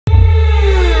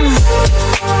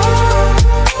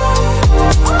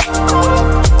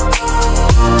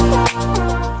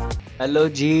Hello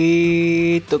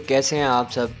जी। तो कैसे हैं आप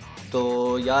सब। तो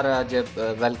यार आज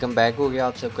वेलकम बैक हो गया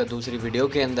आप सबका दूसरी वीडियो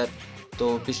के अंदर। तो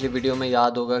पिछली वीडियो में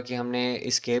याद होगा कि हमने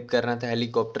इस्केप करना था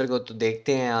हेलीकॉप्टर को। तो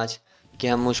देखते हैं आज कि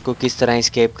हम उसको किस तरह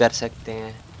इस्केप कर सकते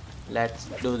हैं। Let's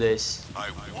do this.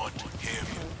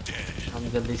 हम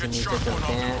जल्दी से नीचे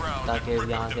चलते हैं ताकि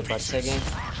यहाँ से बच सकें।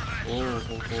 ओह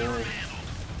हो,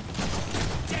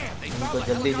 इनको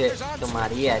जल्दी से।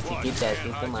 तुम्हारी ऐसी की तैसी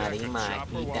तुम्हारी माँ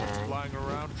की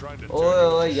टांग। ओए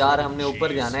ओए यार हमने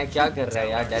ऊपर जाना है। क्या कर रहा है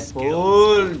यार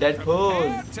डेडपूल डेडपूल। ओ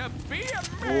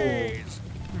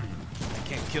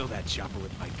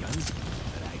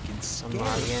हम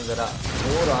आ गए हैं जरा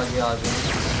और आगे आ गए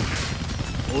हैं।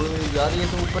 ओए यार ये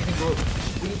तो ऊपर से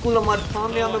बिल्कुल हमारे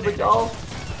सामने। हमें बचाओ।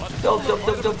 चुप चुप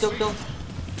चुप चुप चुप चुप।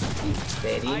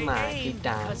 तेरी माँ की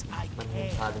टांग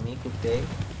मनहूस आदमी कुत्ते।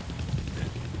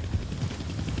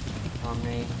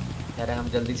 हमने कह रहे हम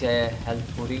जल्दी से हेल्थ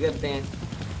पूरी करते हैं।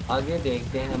 आगे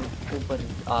देखते हैं। हम ऊपर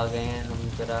आ गए हैं।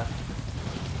 हम जरा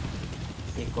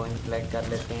एक कॉइन कलेक्ट कर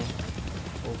लेते हैं।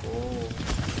 ओहो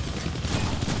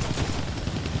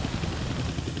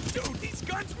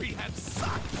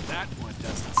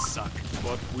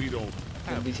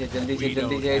जल्दी से जल्दी से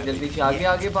जल्दी से जल्दी से आगे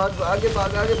आगे भाग आगे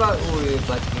भाग आगे भाग। ओए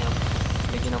बच गए हम।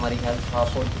 लेकिन हमारी हेल्थ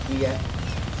हाफ हो चुकी है।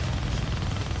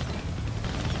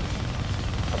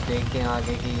 अब देखते हैं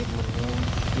आगे की ये मजमून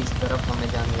किस तरफ हमें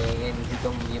जान लेंगे। नहीं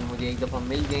तो ये मुझे एक दफ़ा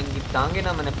मिल जाएंगी टांगे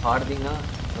ना मैंने फाड़ दी ना।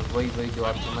 तो वही जो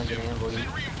आप समझ रहे हैं वही।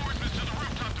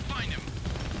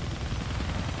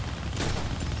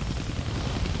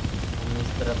 हम इस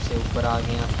तरफ से ऊपर आ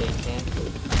गए। आप देखते हैं।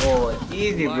 ओ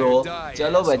इजी ब्रो।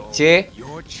 चलो बच्चे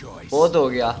बहुत हो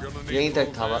गया। यहीं तक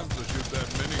था बस।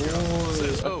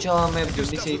 ओह अच्छा मैं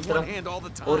जल्दी से इस तरफ।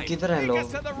 और किधर हैं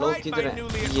लोग लोग किधर हैं।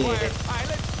 ये है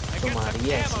तुम्हारी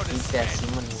ऐसी तैसी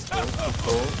मनहूस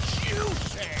तो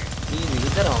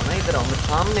इधर आओ ना इधर आओ। मैं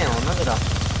सामने आओ ना जरा।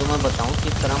 तो मैं बताऊं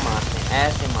किस तरह मारते हैं।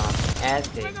 ऐसे मारते हैं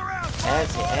ऐसे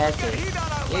ऐसे ऐसे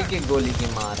एक एक गोली की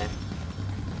मार है।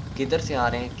 किधर से आ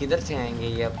रहे हैं किधर से आएंगे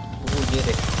ये अब। वो ये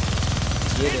रे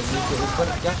नीचे ऊपर।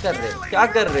 क्या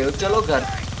कर रहे हो। चलो घर।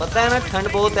 पता है ना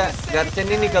ठंड बहुत है घर से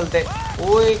नहीं निकलते।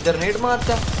 ओए ग्रेनेड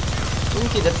मारता है।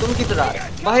 तुम किधर आ रहे हो।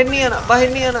 बाहर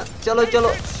नहीं आना चलो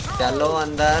चलो चलो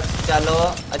अंदर चलो।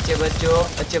 अच्छे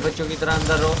बच्चों की तरह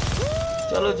अंदर रहो।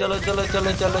 चलो चलो चलो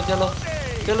चलो चलो चलो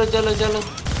चलो चलो चलो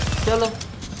चलो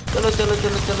चलो चलो चलो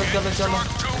चलो चलो चलो।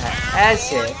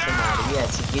 ऐसे तुम्हारी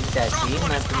ऐसी की तैसी।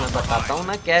 मैं तुम्हें बताता हूँ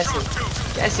ना कैसे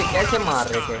कैसे कैसे मार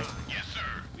रहे थे।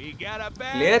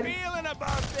 क्लियर।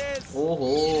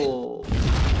 ओहो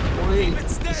ओए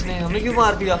इसने हमें क्यों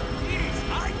मार दिया।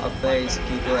 अबे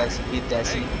इसकी तो ऐसी की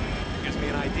तैसी।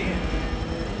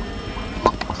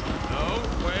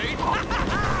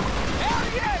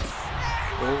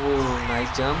 Oh nice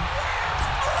jump.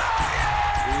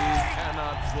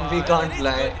 We can't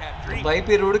fly. भाई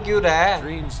फिर उड़ क्यों रहा है। ए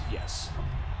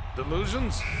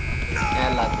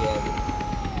लग गया अभी।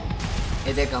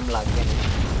 ये देख हम लग गए।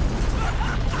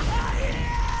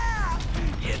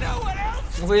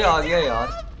 वही आ गया यार।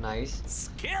 नाइस।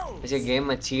 वैसे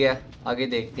गेम अच्छी है। आगे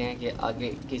देखते हैं कि आगे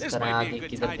किस तरह आगे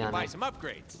किधर जाना है।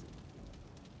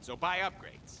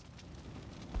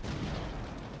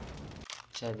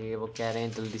 चलिए वो कह रहे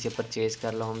हैं जल्दी से परचेज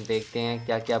कर लो। हम देखते हैं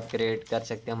क्या क्या अपग्रेड कर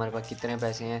सकते हैं। हमारे पास कितने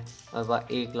पैसे हैं। हमारे पास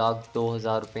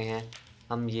 1,02,000 रुपये हैं।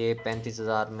 हम ये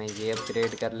 35,000 में ये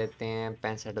अपग्रेड कर लेते हैं।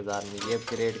 65,000 में ये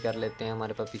अपग्रेड कर लेते हैं।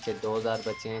 हमारे पास पीछे 2,000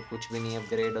 बचे हैं। कुछ भी नहीं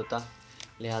अपग्रेड होता।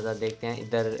 लिहाजा देखते हैं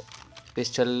इधर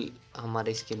पिस्टल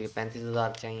हमारे इसके लिए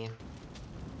 35,000 चाहिए।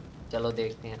 चलो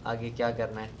देखते हैं आगे क्या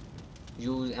करना है।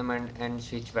 यूज़ एंड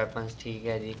स्विच वेपन्स ठीक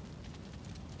है जी।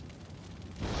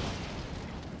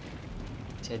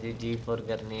 अच्छा जी जी फॉर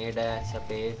ग्रेनेड है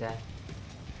स्पेस है।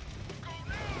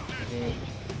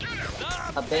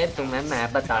 अबे तुम्हें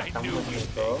मैं बताता हूँ मुझे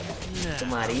को।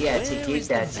 तुम्हारी ऐसी की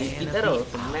तैसी। किधर हो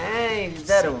तुम। मैं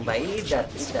इधर हूँ भाई इधर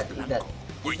इधर इधर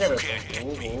इधर हो तुम।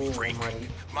 ओहो हमारी।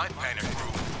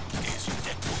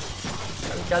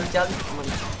 चल चल चल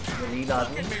जलील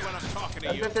आदमी।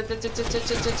 चल चल चल चल चल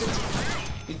चल चल चल।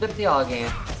 इधर से आ गए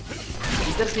हैं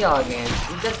इधर से आ गए हैं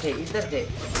इधर से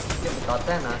मुझे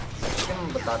बताता है ना। तुम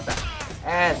बताता है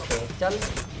ऐसे। चल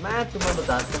मैं तुम्हें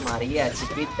बता तुम्हारी ऐसी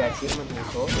की तैसी मजबूत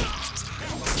हो।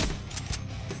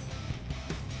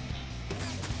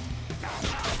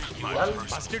 चल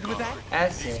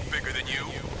ऐसे।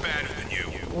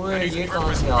 ओए ये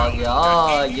कहाँ से आ गया।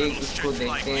 ये इसको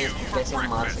देखते हैं इसको कैसे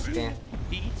मार सकते हैं।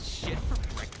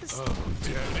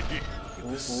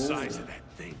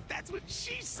 That's what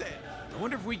she said. I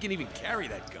wonder if we can even carry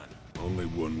that gun. Only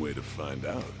one way to find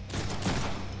out.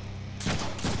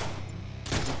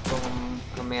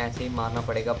 इसको हमें ऐसे ही मारना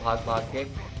पड़ेगा भाग भाग के।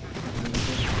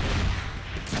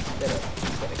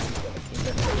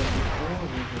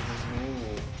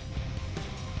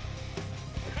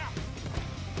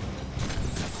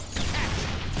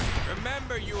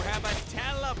 Remember, you have a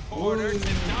teleporter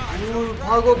to dodge.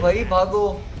 भागो भाई भागो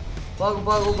भागो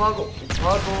भागो भागो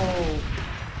भागो,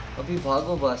 अभी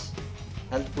भागो बस,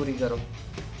 हेल्थ पूरी करो।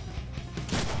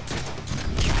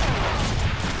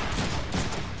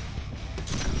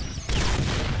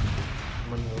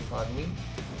 आदमी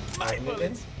भागने दे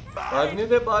भागने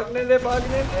दे भागने दे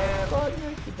भागने दे भागने,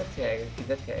 किधर से आएगा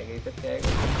किधर से आएगा इधर से आएगा।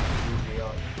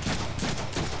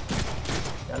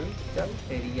 चल चल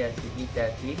तेरी ऐसी की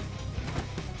तैसी,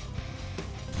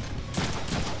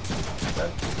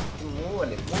 मुंह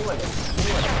वाले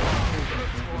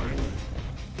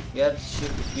यार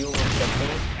शिफ्ट क्यों हम करते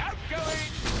हैं।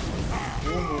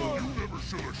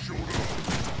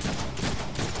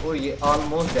 ओ ये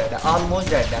ऑलमोस्ट डेड है, ऑलमोस्ट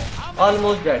डेड है,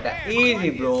 ऑलमोस्ट डेड है। Easy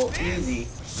bro, easy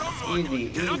easy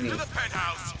easy.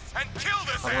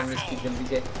 अब हम इसकी जल्दी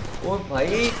से। ओ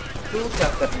भाई तू क्या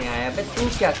करने आया बे, तू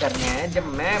क्या करने आया, जब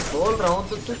मैं बोल रहा हूँ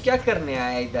तो तू क्या करने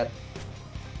आया इधर।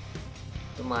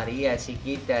 तुम्हारी ऐसी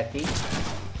की तैसी।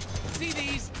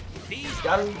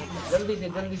 चल जल्दी से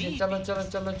चलो चलो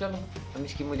चलो चलो। हम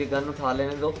इसकी मुझे गन उठा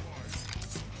लेने दो।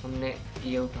 हमने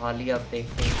ये उठा लिया, अब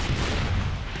देखते हैं।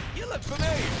 You look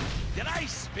familiar. Did I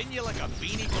spin you like a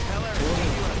beanie propeller or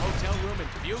leave you in a hotel room in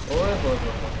Butte? ओए होए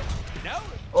होए No?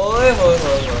 ओए होए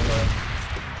होए होए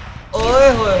ओए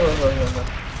होए होए होए।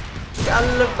 चल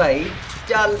भाई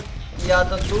चल, या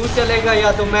तो तू चलेगा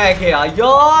या तो मैं गया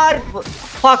यार।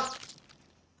 फक।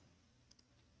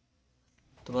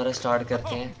 दोबारा स्टार्ट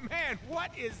करते हैं। Oh man,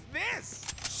 what is this?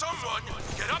 Someone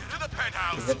get up to the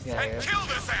penthouse इधर क्या and आएगा? kill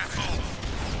this asshole.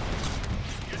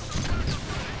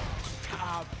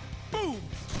 Boom!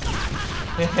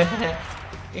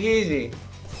 Easy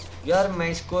यार, मैं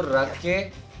इसको रख के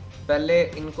पहले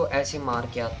इनको ऐसे मार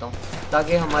के आता हूँ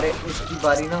ताकि हमारे उसकी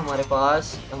बारी ना, हमारे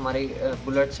पास हमारी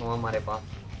बुलेट्स हो हमारे पास।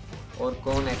 और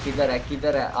कौन है, किधर है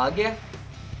किधर है, आ गया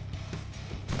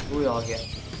वो आ गया।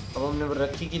 अब हमने वो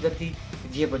रखी किधर थी,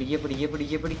 ये बड़ी ये बड़ी ये बड़ी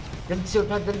ये बड़ी। जल्दी से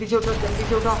उठा जल्दी से उठा जल्दी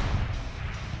से उठा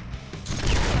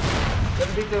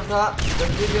जल्दी से उठा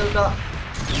जल्दी से उठा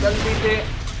जल्दी से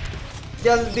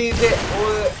जल्दी से।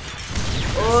 ओए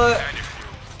ओए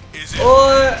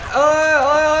ओए ओए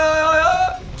ओए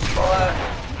ओए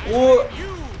ओए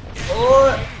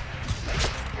ओए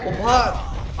भाग।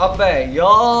 अबे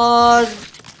यार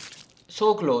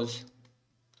सो क्लोज।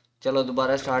 चलो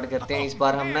दोबारा स्टार्ट करते हैं। इस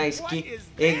बार हम ना इसकी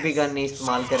एक भी गन नहीं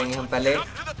इस्तेमाल करेंगे, हम पहले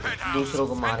दूसरों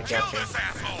को मार के आते हैं।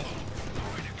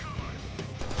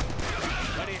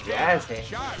 ऐसे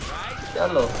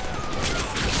चलो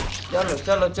चलो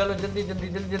चलो चलो जल्दी जल्दी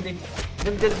जल्दी जल्दी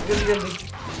जल्दी जल्दी जल्दी।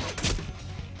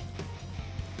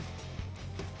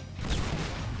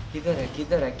 किधर है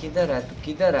किधर है किधर है तू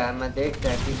किधर है, मैं देखता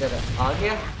है किधर है। आ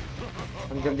गया,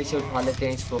 हम जल्दी से उठा लेते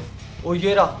हैं इसको। ओ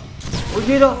ये रहा ओ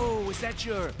ये रहा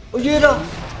ओ ये रहा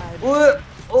ओए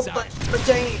ओ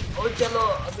बचाई। ओ चलो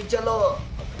अभी चलो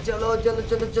चलो चलो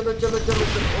चलो चलो चलो चलो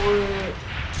ओए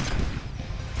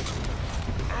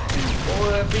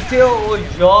ओए पीछे ओ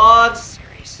यार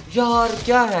यार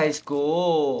क्या है इसको,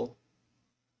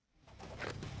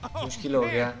 मुश्किल हो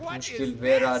गया मुश्किल।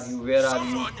 Where are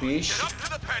you fish.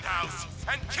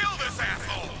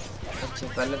 अच्छा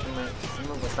पहले तो मैं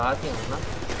तुम्हें बता के हूँ ना,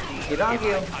 फिर आ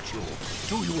गया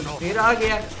फिर आ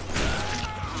गया।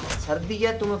 सर्दी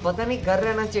है तुम्हें पता नहीं, घर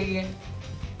रहना चाहिए।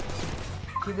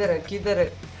 किधर है किधर है।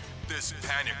 This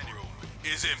panic room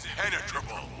is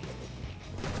impenetrable.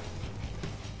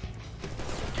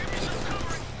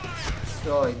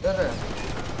 तो इधर है,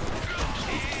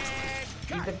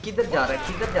 किधर किधर जा रहा है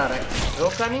किधर जा रहा है।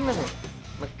 रोका नहीं मैंने,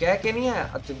 मैं कह के नहीं आया।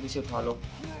 अब जल्दी से उठा लो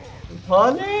उठा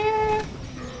ले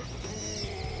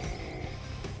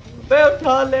बे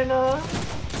उठा लेना।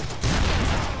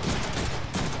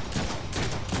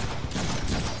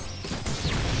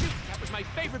 That was my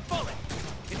favorite bullet.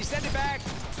 Can you send it back?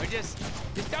 Or just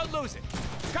don't lose it.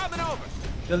 Coming over.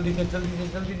 जल्दी से जल्दी से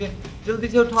जल्दी से जल्दी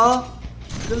से उठा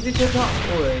जल्दी से उठा।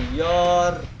 ओए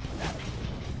यार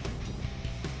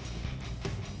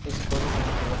इसको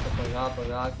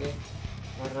भगा के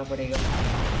मारना पड़ेगा।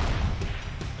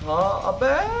 हाँ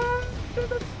अबे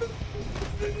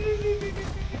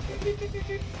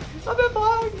अबे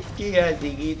भाग की ऐसी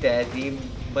की तहजीब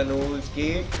बनूस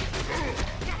की।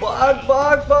 भाग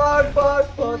भाग भाग भाग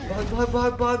भाग भाग भाग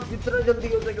भाग भाग जितना जल्दी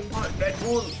हो सके भाग।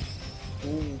 डेडपूल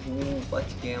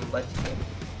बच गए हम बच गए।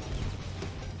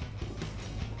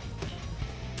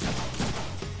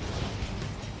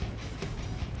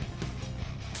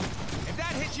 If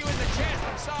that hits you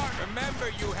Remember,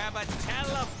 you have a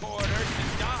teleporter to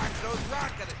dodge those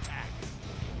rocket attacks.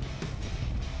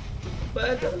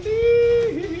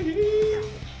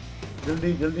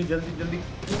 जल्दी जल्दी जल्दी जल्दी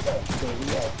तेरी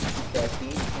ऐसी कैसी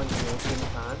मनोज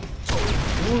इंसान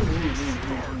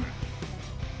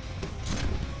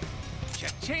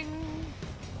Cha-ching!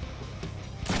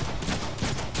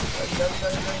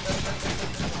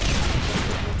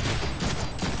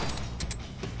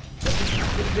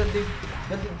 जल्दी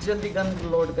जल्दी जल्दी गन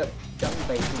लोड कर चल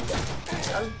भाई तू जा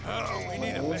चल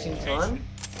मनोज इंसान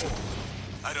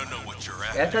I don't know what you're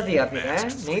at. ऐसा दिया फिर है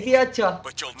नहीं दिया अच्छा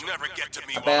But you'll never get to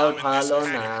me अबे while I'm उठा in this लो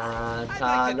panic ना room.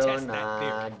 उठा लो ना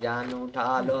जान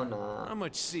उठा लो ना How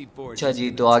much C4? अच्छा जी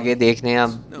तो आगे देखने हैं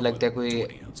अब लगता है कोई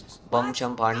बम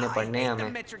शम फाड़ने पड़ने हैं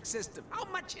हमें metric system. How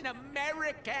much in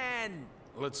American?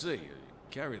 Let's see.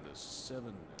 Carry the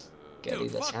 7. Carry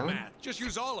Dude, the fuck 7 math. Just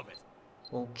use all of it.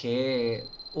 Okay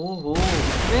ओहो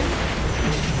इसमें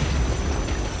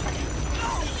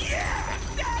Oh yeah,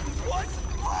 that was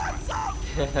awesome.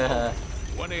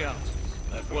 20 ounces.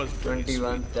 That was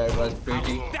 21 that was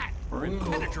pretty That for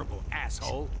impenetrable,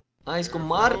 asshole. हाँ इसको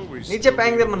मार नीचे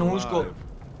फेंक दे मनहूस को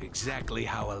Exactly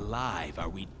how alive are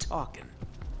we talking?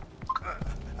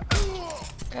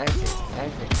 ऐसे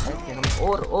ऐसे ऐसे हम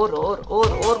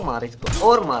और मार इसको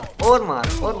और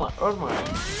मार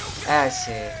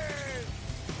ऐसे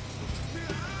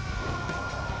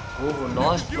ओह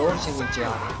लास्ट फ्लोर से नीचे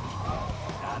आ रहे हैं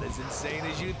Not as insane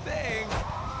as you think.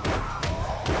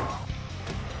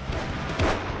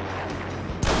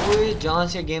 ओए जहाँ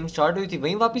से गेम स्टार्ट हुई थी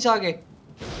वहीं वापस आ गए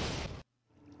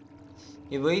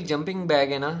ये वही जंपिंग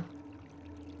बैग है ना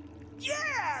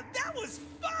Yeah, that was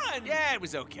fun. Yeah, it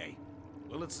was okay.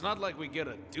 Well, it's not like we get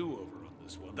a do-over on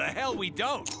this one. The hell we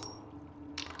don't.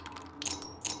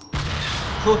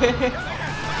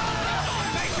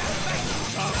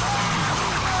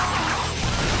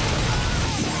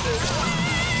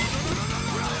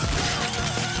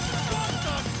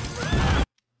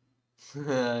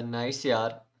 Nice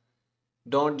यार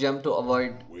don't jump to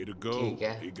avoid Way to go. ठीक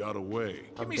है He got away.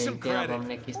 अब me some देखते हैं अब credit.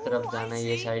 हमने किस तरफ जाना है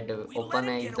ये साइड ओपन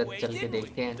है इधर चल के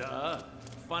देखते हैं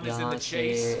Fun is in यहाँ the से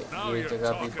chase. ये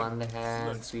जगह भी बंद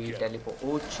है भी टेलीफो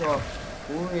अच्छा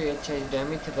ओए अच्छा इस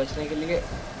डैमेज से बचने के लिए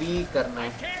भी करना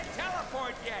है Can't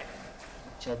teleport yet.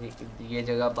 अच्छा जी ये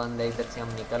जगह बंद है इधर से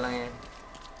हम निकल आए हैं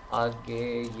आगे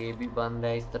ये भी बंद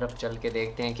है इस तरफ चल के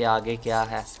देखते हैं कि आगे क्या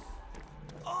है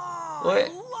Oh, Oi. I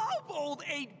love old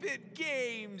 8-bit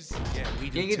games. Yeah, we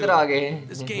ये do किधर too. आ गए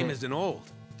This game isn't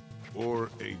old. Or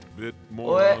a bit more.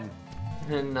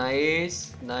 ओए nice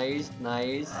nice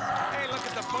nice Hey, look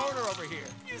at the boner over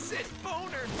here. You said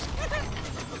boner.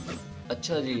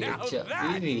 अच्छा जी Now अच्छा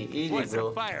that easy was a bro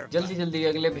fire जल्दी जल्दी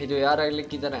अगले भेजो यार अगले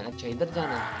किधर है अच्छा इधर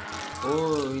जाना है ओ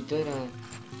इधर है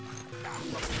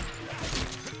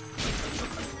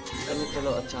चलो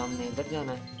चलो अच्छा हमने इधर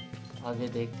जाना है आगे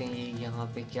देखते हैं ये यहाँ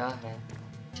पे क्या है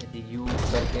चलिए यू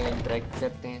करके इंटरेक्ट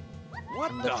करते हैं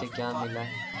What अंदर the से क्या fuck? मिला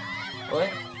है ओए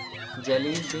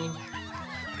जेली बीन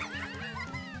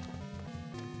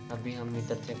अभी हम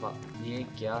इधर से ये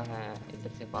क्या है इधर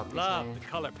से वापस आए Love हैं। the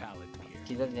color palette here.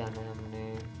 किधर जाना है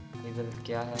हमने इधर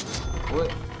क्या है ओए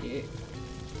ये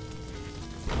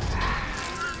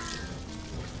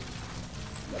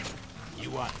You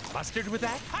want mustard with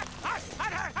that? Hot, hot,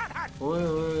 hot, hot, hot, hot. ओए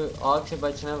ओए आग से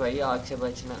बचना भाई आग से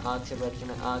बचना आग से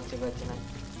बचना आग से बचना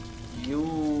यू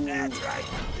That's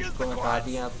right. Use इसको the हटा quads.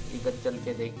 दिया अब इधर चल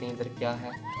के देखते हैं इधर क्या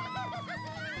है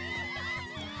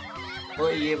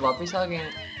ओए ये वापस आ गए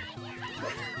हैं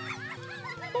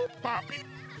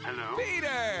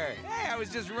Peter! Hey, I was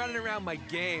just running around my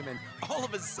game, and all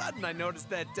of a sudden I noticed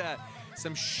that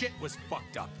some shit was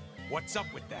fucked up. What's up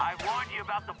with that? I warned you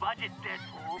about the budget,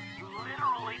 Deadpool. You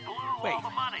literally blew all Wait.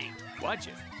 the money.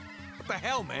 Budget? What the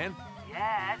hell, man?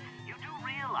 Yes, you do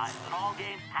realize that all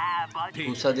games have budgets.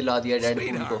 गुस्सा दिला दिया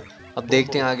Deadpool को अब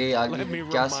देखते हैं आगे आगे Let me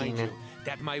क्या remind सीन है you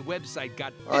that my website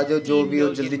got आज जो 15 भी हो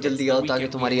million जल्दी hits जल्दी the आओ ताकि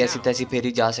weekend तुम्हारी we ऐसी announced. तैसी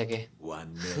फेरी जा सके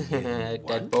 1 million.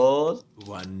 Deadpool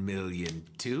 1 million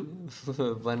 2.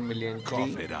 1 million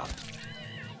Cough it up.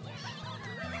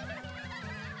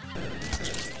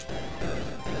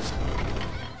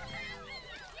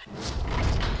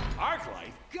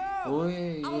 Arclight, go! ओए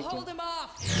ये I'll क्या hold him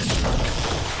off.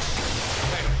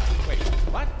 Wait,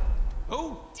 what? Who?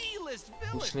 D-list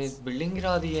उसने villains. बिल्डिंग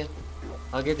गिरा दी है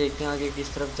आगे देखते हैं आगे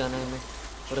किस तरफ जाना है हमें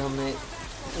और हमें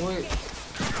ओए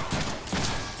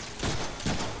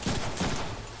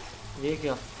ये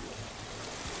क्या अब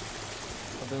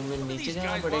हमें नीचे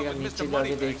जाना पड़ेगा नीचे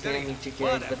जाके देखते हैं नीचे क्या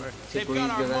है इधर से कोई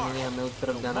जगह नहीं है हमें उस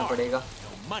तरफ जाना पड़ेगा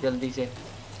जल्दी से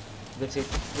इधर से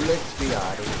बुलेट्स भी आ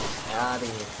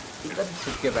रही है इधर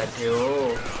छुप के बैठे हो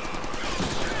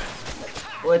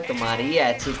ओए तुम्हारी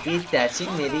ऐसी की तैसी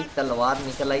मेरी तलवार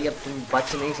निकल आई, अब तुम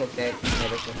बच नहीं सकते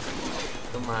मेरे से।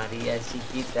 तुम्हारी ऐसी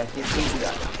की तैसी ठीक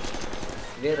है।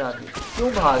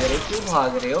 क्यों भाग रहे हो, क्यों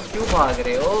भाग रहे हो, क्यों भाग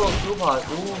रहे हो, क्यों भाग।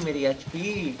 मेरी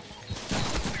एचपी।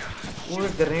 वो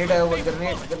ग्रेनेड है, वो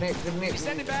ग्रेनेड ग्रेनेड ग्रेनेड।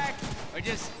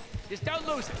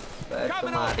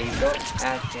 तुम्हारी तो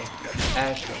ऐसे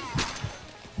ऐसे।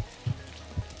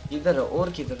 किधर हो और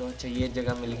किधर हो। अच्छा ये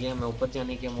जगह मिल गया, मैं ऊपर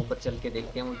जाने की। हम ऊपर चल के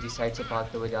देखते हैं वो जिस साइड से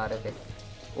भागते हुए जा रहे थे।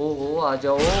 ओहो आ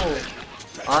जाओ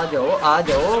आ जाओ आ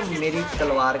जाओ, मेरी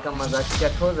तलवार का मजा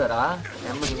चखो जरा।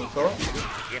 तो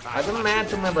आज मैं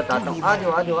तुम्हें बताता हूँ। आ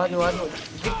जाओ आ जाओ आ जाओ आ जाओ,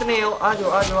 कितने हो, आ जाओ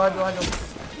आ जाओ आ जाओ आ जाओ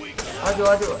आ जाओ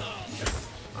आ जाओ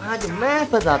आ जाओ, मैं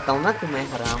बताता हूँ ना तुम्हें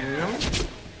हरामियों।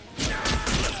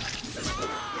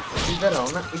 इधर आओ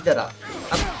ना, इधर आ।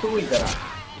 अब तू इधर आ,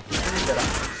 तू इधर आ।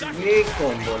 ये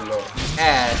कौन बोलो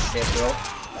ऐसे ब्रो।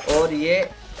 और ये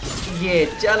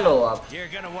चलो अब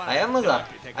आया मजा,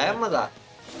 आया मजा।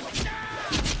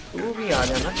 तू भी आ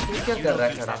जाना। तू क्या कर रहा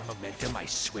है खड़ा,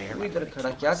 तू इधर खड़ा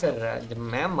क्या कर रहा है। जब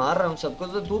मैं मार रहा हूँ सबको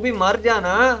तो तू भी मर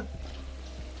जाना।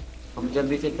 हम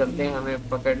जल्दी से चलते हैं, हमें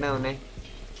पकड़ना है उन्हें।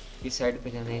 इस साइड पे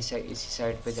जाना है, इसी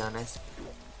साइड पे जाना है।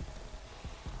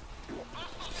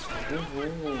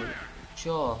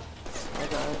 अच्छा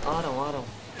आ रहा हूँ आ रहा हूँ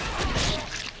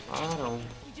आ रहा हूँ।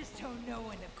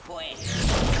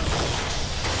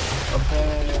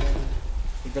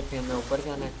 इधर से हमें ऊपर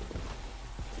जाना है।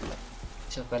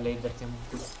 अच्छा पहले इधर से हम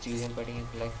कुछ चीजें पड़ी हैं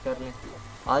कलेक्ट कर लें।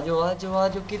 आ जाओ आ जाओ आ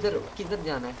जाओ। किधर किधर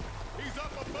जाना है।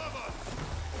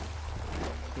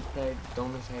 इस साइड,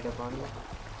 दोनों साइड बांध लो।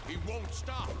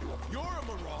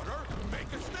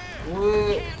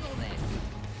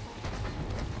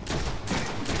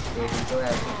 तो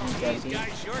ऐसी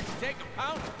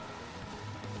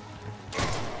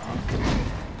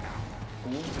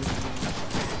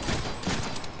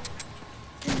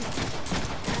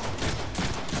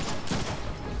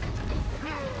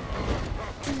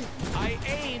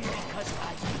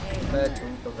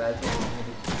तुम तो वैसे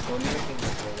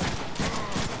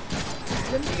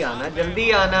जल्दी आना जल्दी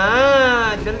आना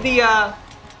जल्दी आ,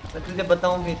 मैं तुझे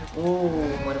बताऊं फिर।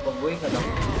 हमारे पास वही खत्म।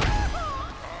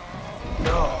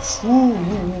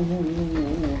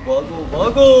 भागो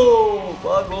भागो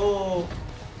भागो।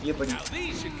 ये बड़ी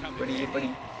बड़ी ये बड़ी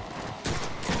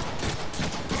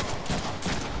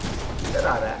इधर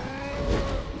आ रहा है,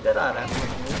 इधर आ रहा है।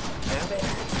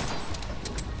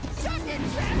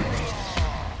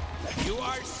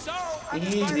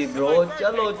 इजी ब्रो,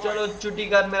 चलो चलो छुट्टी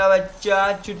कर मेरा बच्चा,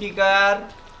 छुट्टी कर।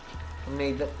 हमने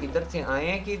इधर से आए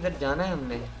हैं कि इधर जाना है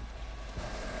हमने।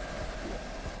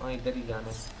 हाँ इधर ही जाना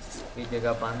है, ये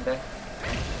जगह बंद है।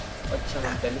 अच्छा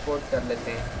हम टेलीपोर्ट कर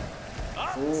लेते हैं।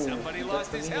 इधर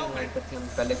से हम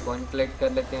पहले कॉइन कलेक्ट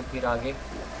कर लेते हैं फिर आगे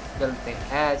चलते हैं।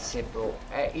 ऐसे ब्रो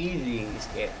इजी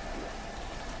इसके।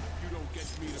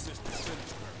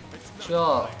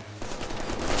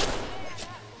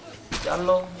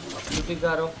 चलो छुट्टी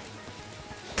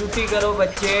करो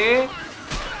बच्चे,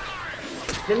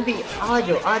 जल्दी आ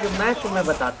जाओ आ जाओ। मैं तुम्हें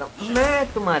बताता हूँ,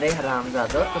 मैं तुम्हारे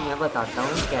हरामजादो तुम्हें बताता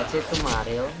हूँ कैसे तुम आ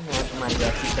रहे हो। मैं तुम्हारी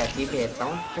जैसी कैसी भेजता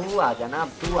हूँ। तू आ जाना,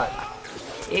 अब तू आ जा,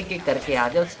 एक एक करके आ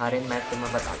जाओ सारे, मैं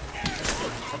तुम्हें बताता हूँ।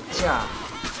 अच्छा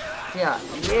क्या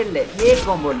ये ले, ये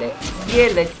कौन बोले, ये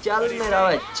ले चल मेरा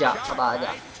बच्चा, अब आ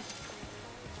जा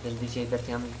जल्दी से। इधर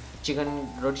से हम चिकन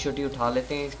रोटी छोटी उठा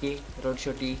लेते हैं, इसकी रोटी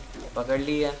छोटी पकड़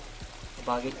ली है। अब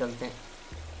आगे चलते हैं।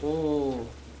 ओ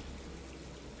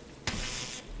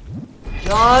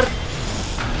यार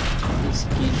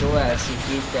इसकी तो ऐसी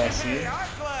की तैसी।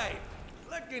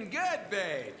 Looking good,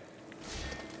 babe.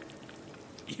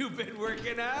 You've been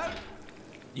working out?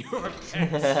 Your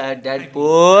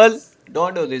Deadpool,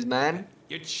 don't do this, man.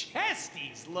 Your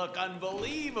chesties look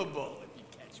unbelievable. If you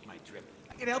catch my drift,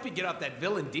 I can help you get off that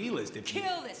villain D list if you...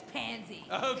 Kill this pansy.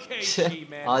 Okay,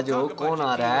 She-Man. आ जाओ, कौन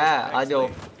आ रहा है, आ जाओ।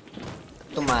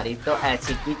 तुम्हारी तो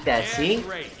ऐसी की तैसी।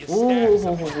 ओह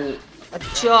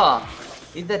अच्छा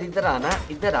इधर इधर आना,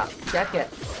 इधर आ। क्या क्या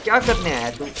क्या करने आया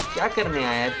तू, क्या करने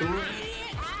आया तू।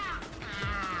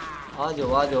 आ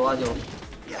जाओ आ जाओ आ जाओ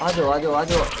आ जाओ आ जाओ आ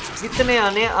जाओ, कितने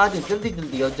आने, आ जाओ जल्दी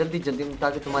जल्दी आओ, जल्दी जल्दी,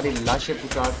 ताकि तुम्हारी लाशें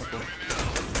पहुंचा सकूं।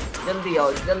 जल्दी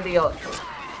आओ जल्दी आओ,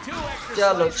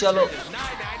 चलो चलो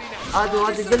आ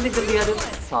जाओ जल्दी जल्दी आ जाओ।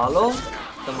 सालो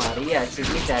तुम्हारी ऐसी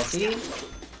की तैसी,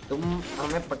 तुम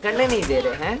हमें पकड़ने नहीं दे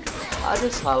रहे हैं। आ जाओ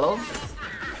सालो।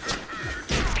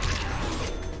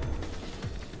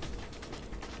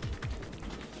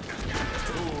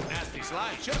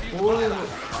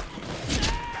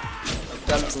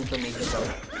 चल तू तो नीचे चल,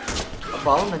 अब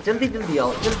आओ ना, जल्दी जल्दी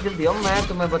आओ, जल्दी जल्दी आओ। मैं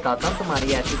तुम्हें बताता हूँ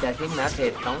तुम्हारी ऐसी तैसी मैं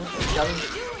फेंकता हूँ। चल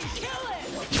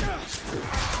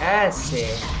ऐसे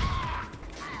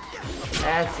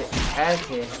ऐसे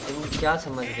ऐसे तुम क्या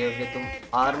समझ रहे हो कि तुम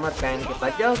आर्मर पहन के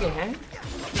बच जाओगे? हैं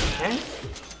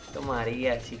तुम्हारी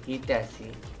ऐसी की तैसी।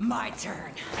 My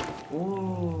turn.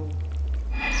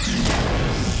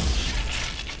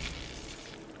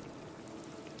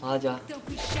 आजा। Don't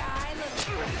be shy,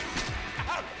 little.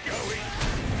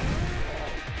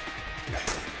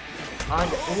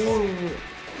 आजा।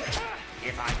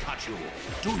 If I touch you,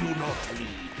 do you not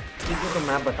bleed? तुझे तो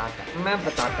मैं बताता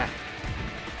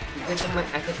तुझे तो मैं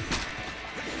ऐसे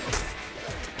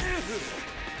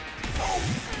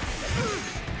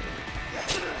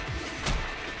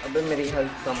अबे मेरी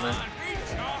हेल्थ कम है।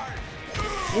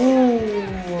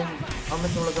 हमें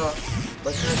थोड़ा सा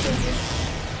बचना चाहिए।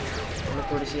 हमें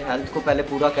थोड़ी सी हेल्थ को पहले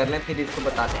पूरा कर लें, फिर इसको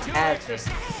बताते हैं। ऐसे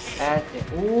ऐसे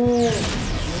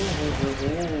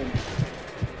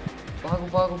भागो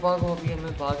भागो भागो। अभी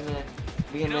हमें भागना है,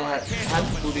 अभी हमें हेल्थ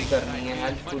पूरी करनी है।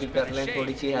 हेल्थ पूरी कर लें,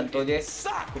 थोड़ी सी हेल्थ हो जाए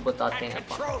तो बताते हैं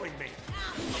अपन।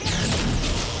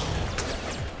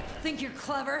 Think you're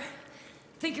clever?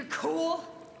 Think you're cool?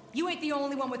 You ain't the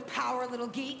only one with power, little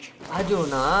geek. आ जाओ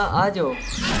ना, आ जाओ।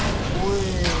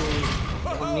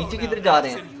 हम नीचे किधर जा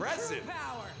रहे हैं?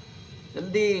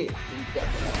 जल्दी।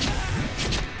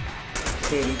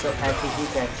 तेरी तो ऐसी ही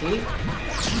तैसी।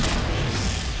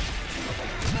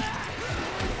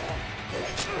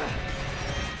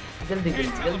 जल्दी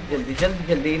जल्दी जल्दी जल्दी जल्दी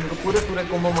जल्दी इनको पूरे पूरे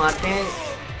कोम्बो मारते हैं।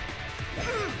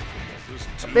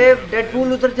 अबे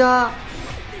डेडपूल उधर जा।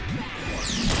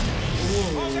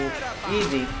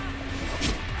 इजी।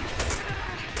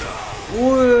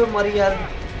 मरी यार।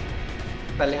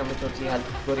 पहले हमें थोड़ी सी हेल्थ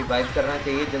को रिवाइव करना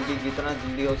चाहिए जल्दी, जितना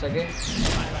जल्दी हो सके।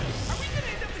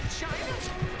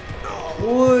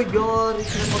 यार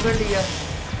इसने पकड़ लिया।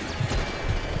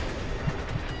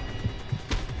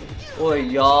 ओ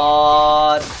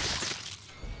यार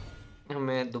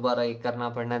हमें दोबारा ये करना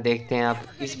पड़ना। देखते हैं अब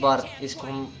इस बार इसको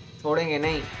हम छोड़ेंगे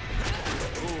नहीं।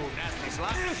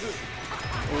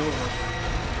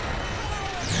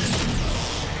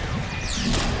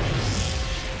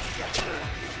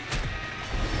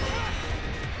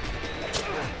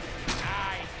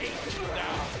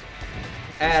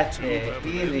 ऐसे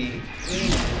easy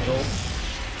bro,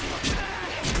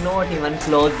 not even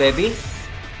close baby।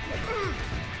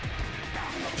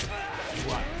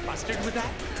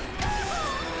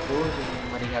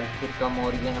 हमारी हेल्थ फिर कम हो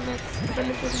रही है, हमें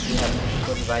पहले थोड़ी सी हेल्थ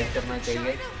को रिवाइव करना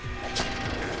चाहिए।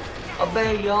 अबे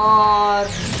यार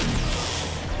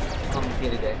हम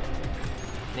गिर गए।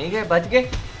 नहीं गए, बच गए।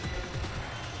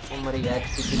 हमारी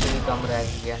एचपी कितनी कम रह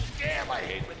गई है।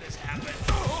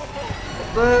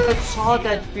 7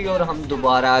 एचपी और हम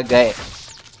दोबारा गए।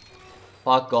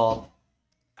 Fuck off.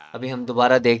 अभी हम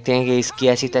दोबारा देखते हैं कि इसकी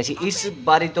ऐसी तैसी। इस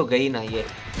बारी तो गई ना ये।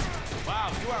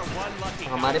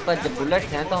 हमारे पास जब बुलेट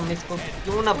हैं तो हम इसको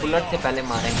क्यों ना बुलेट से पहले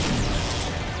मारें।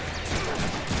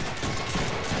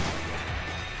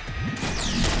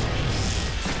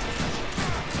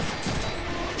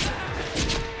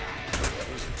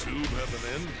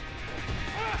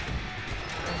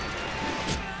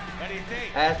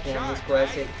 ऐसे हम इसको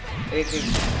ऐसे एक एक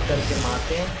करके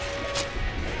मारते हैं।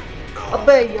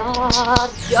 अबे यार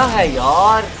क्या है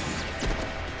यार।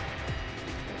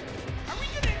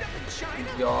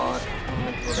 यार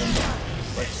हमें थोड़ा सा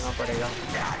बचना पड़ेगा।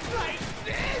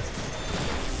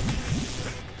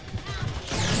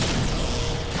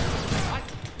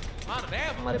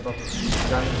 हमारे पास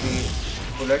गन भी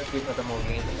बुलेट भी खत्म हो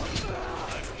गई हैं।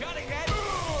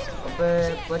 अबे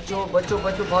बचो बचो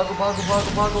बचो, भागो भागो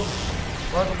भागो भागो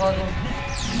भागो भागो।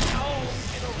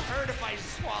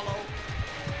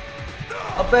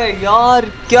 अबे यार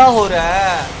क्या हो रहा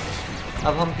है।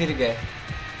 अब हम फिर गए,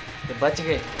 बच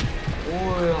गए।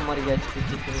 ओए हमारी एचपी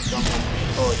कितनी कम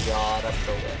हो। ओ यार अब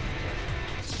तो गए।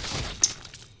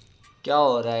 क्या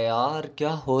हो रहा है यार, क्या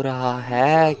हो रहा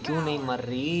है, क्यों नहीं मर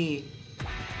रही।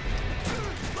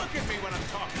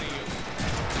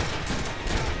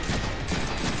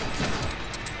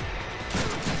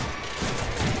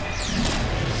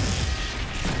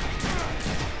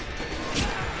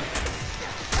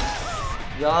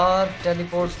 यार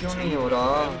टेलीपोर्ट क्यों नहीं हो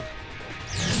रहा।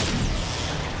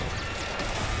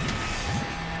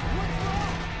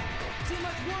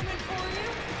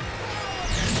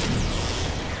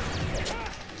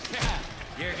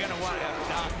 You're gonna want to have a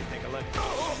doctor take a look.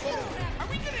 Are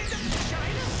we gonna end up in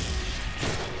China?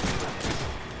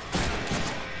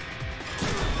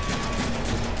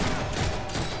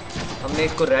 हमने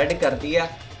इसको रेड कर दिया।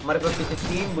 हमारे पास पीछे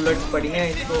 3 बुलेट पड़ी हैं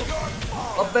इसको।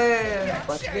 अबे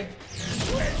बच गए।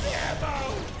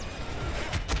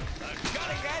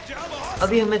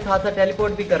 अभी हमें साथ साथ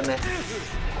टेलीपोर्ट भी करना है।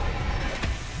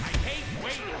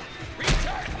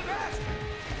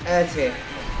 ऐसे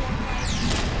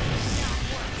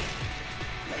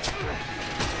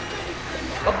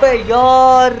अबे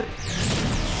यार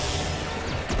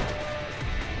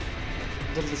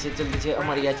जल्दी से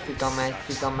हमारी एचपी कम है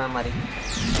हमारी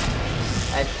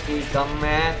एचपी कम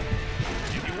है।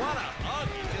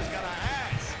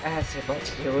 ऐसे बच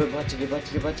गए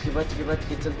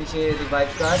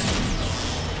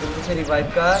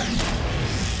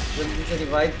जल्दी से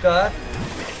रिवाइव कर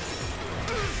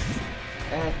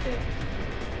ऐसे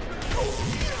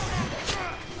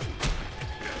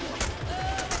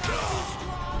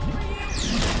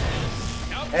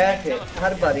ऐसे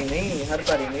हर बारी नहीं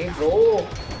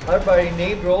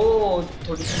ब्रो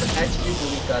थोड़ी सी एचपी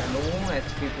पूरी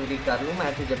कर लूं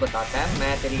मैं तुझे बताता है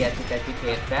मैं तेरी ऐसी कैसी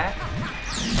फेरता है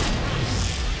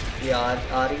यार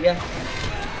आ रही है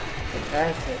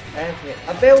ऐसे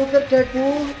अबे उधर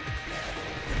डेडपूल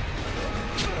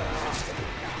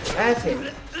ऐसे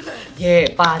ये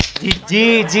बात जी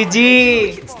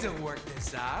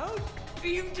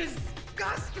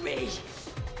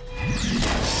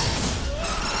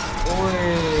ओए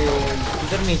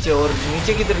इधर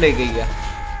नीचे किधर ले गई है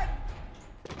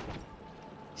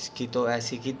इसकी तो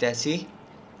ऐसी की तैसी।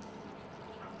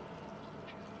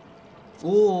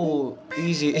 ओह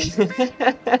easy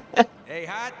Hey,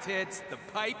 hot tits, the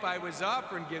pipe I was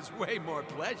offering gives way more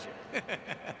pleasure.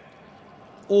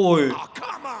 ओए Oh,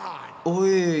 come on!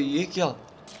 ओए ये क्या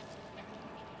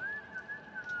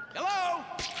Hello?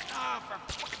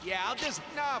 Yeah, I'll just...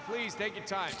 No, please, take your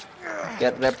time.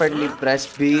 Get rapidly press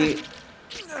B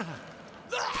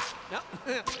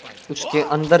उसके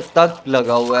अंदर तक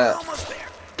लगा हुआ है।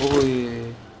 ओए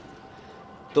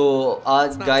तो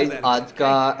आज गाइस आज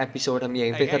का एपिसोड हम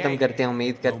यहीं पे ख़त्म करते हैं।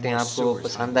 उम्मीद करते हैं आपको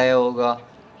पसंद आया होगा।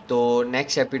 तो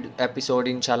नेक्स्ट एपिसोड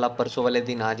इंशाल्लाह परसों वाले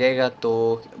दिन आ जाएगा तो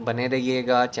बने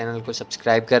रहिएगा चैनल को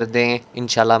सब्सक्राइब कर दें।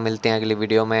 इंशाल्लाह मिलते हैं अगली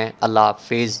वीडियो में। अल्लाह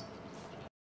हाफिज़।